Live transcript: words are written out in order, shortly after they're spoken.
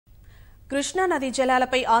కృష్ణా నదీ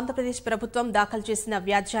జలాలపై ఆంధ్రప్రదేశ్ ప్రభుత్వం దాఖలు చేసిన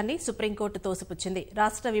వ్యాజ్యాన్ని సుప్రీంకోర్టు తోసిపుచ్చింది.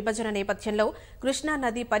 రాష్ట్ర విభజన నేపథ్యంలో కృష్ణా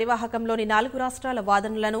నదీ పరివాహకంలోని 4 రాష్ట్రాల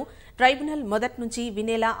వాదనలను ట్రైబ్యునల్ మొదటి నుంచి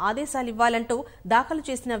వినేలా ఆదేశాలివ్వాలంటూ దాఖలు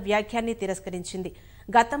చేసిన వ్యాఖ్యాన్ని తిరస్కరించింది.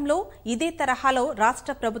 గతంలో ఇదే తరహాలో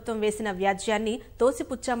రాష్ట్ర ప్రభుత్వం వేసిన వ్యాజ్యాన్ని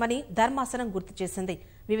తోసిపుచ్చామని ధర్మాసనం గుర్తు చేసింది.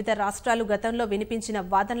 వివిధ రాష్ట్రాలు గతంలో వినిపించిన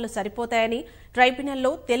వాదనలు సరిపోతాయని,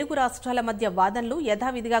 ట్రైబ్యునల్లో తెలుగు రాష్ట్రాల మధ్య వాదనలు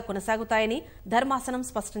యథావిధిగా కొనసాగుతాయని ధర్మాసనం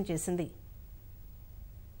స్పష్టం చేసింది.